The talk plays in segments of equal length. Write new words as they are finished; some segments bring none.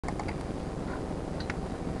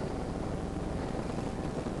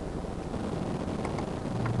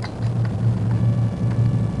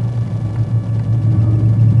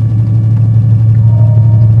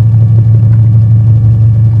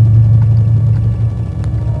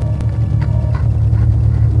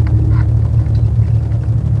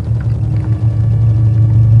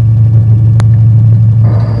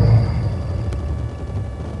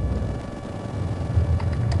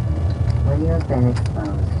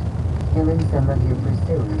Killing some of your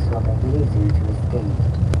pursuers will make it easier to escape.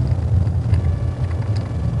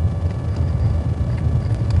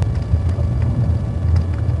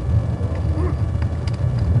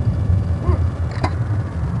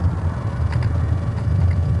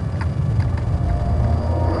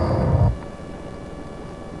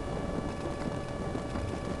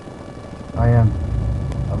 I am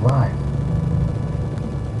alive.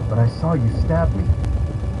 But I saw you stab me.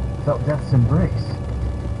 Felt death's embrace.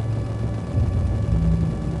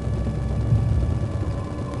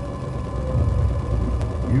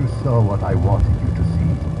 You saw what I wanted you to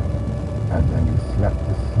see. And then you slept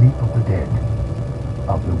the sleep of the dead,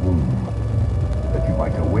 of the womb, that you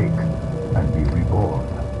might awake and be reborn.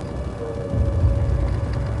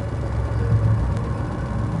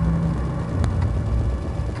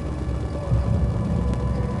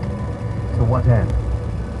 To what end?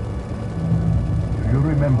 Do you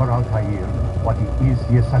remember, Altair, what it is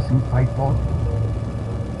the assassins fight for?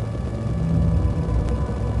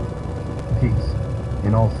 Peace.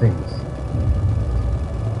 In all things.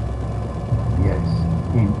 Yes,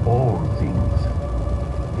 in all things.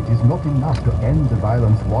 It is not enough to end the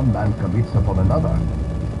violence one man commits upon another.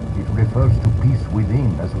 It refers to peace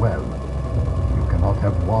within as well. You cannot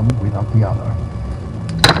have one without the other.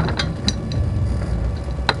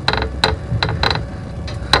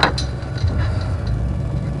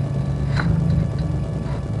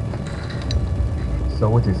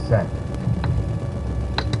 So it is said.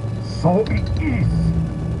 So it is!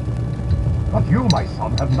 But you, my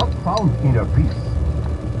son, have not found inner peace.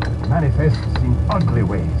 It manifests in ugly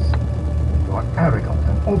ways. You are arrogant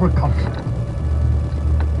and overconfident.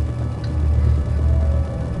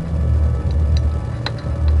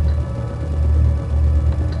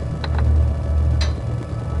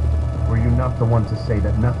 Were you not the one to say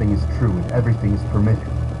that nothing is true and everything is permitted?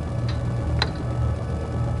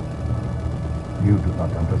 You do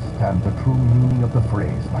not understand the true meaning of the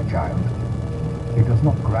phrase, my child. It does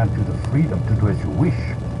not grant you the freedom to do as you wish.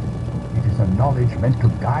 It is a knowledge meant to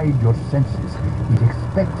guide your senses. It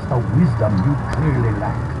expects a wisdom you clearly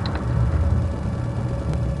lack.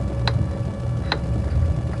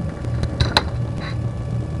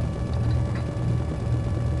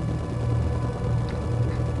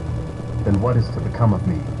 Then what is to become of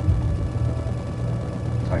me?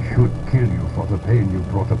 I should kill you for the pain you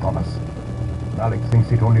brought upon us. Malik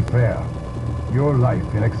thinks it only fair. Your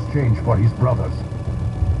life in exchange for his brother's.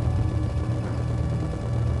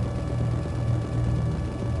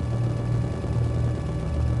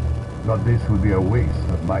 But this would be a waste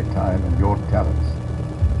of my time and your talents.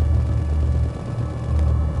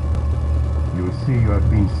 You see, you have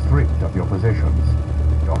been stripped of your possessions,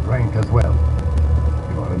 your rank as well.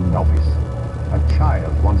 You are a novice, a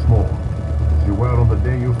child once more, as you were on the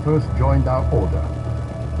day you first joined our order.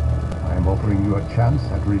 I am offering you a chance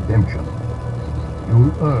at redemption. You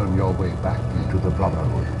will earn your way back into the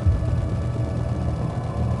Brotherhood.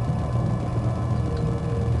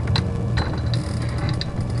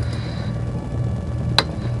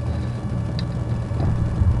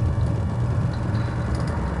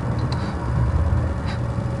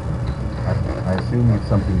 I assume you've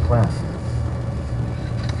something planned.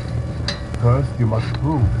 First, you must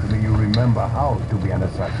prove to me you remember how to be an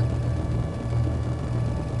assassin.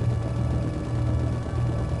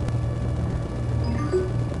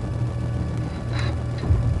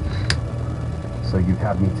 So you'd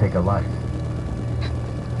have me take a life?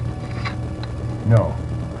 No,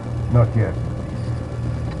 not yet, at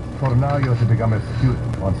least. For now, you're to become a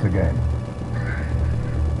student once again.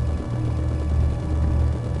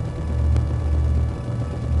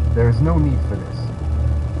 There is no need for this.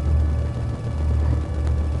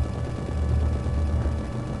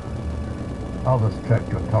 Others track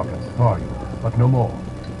your targets for you, but no more.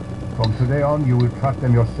 From today on, you will track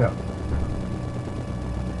them yourself.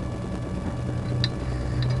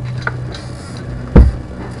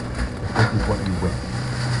 This is what you wish.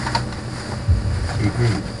 It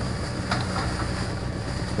is.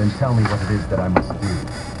 Then tell me what it is that I must do.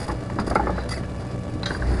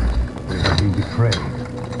 We have been betrayed.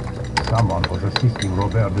 Someone was assisting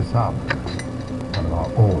Robert de Sable, one of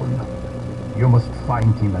our own. You must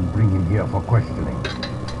find him and bring him here for questioning.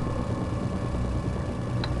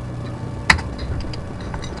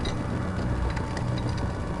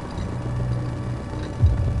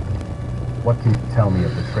 What can you tell me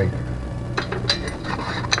of the traitor?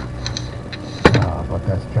 Ah, but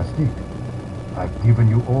that's just it. I've given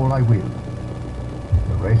you all I will.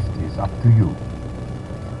 The rest is up to you.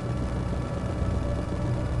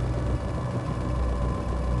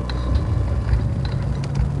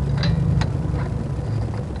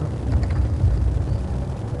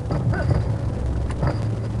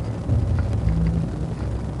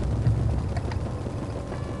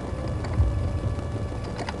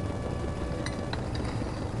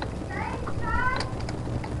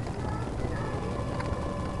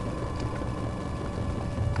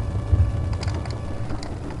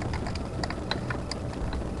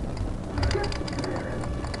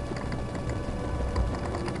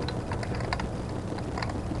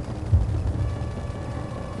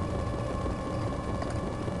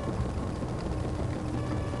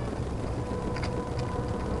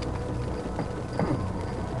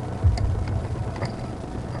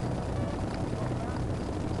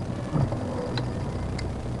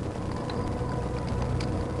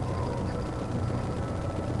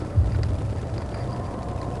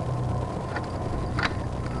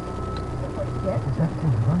 that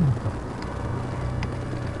thing running from?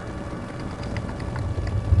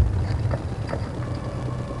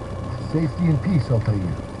 Safety and peace, I'll tell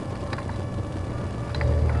you.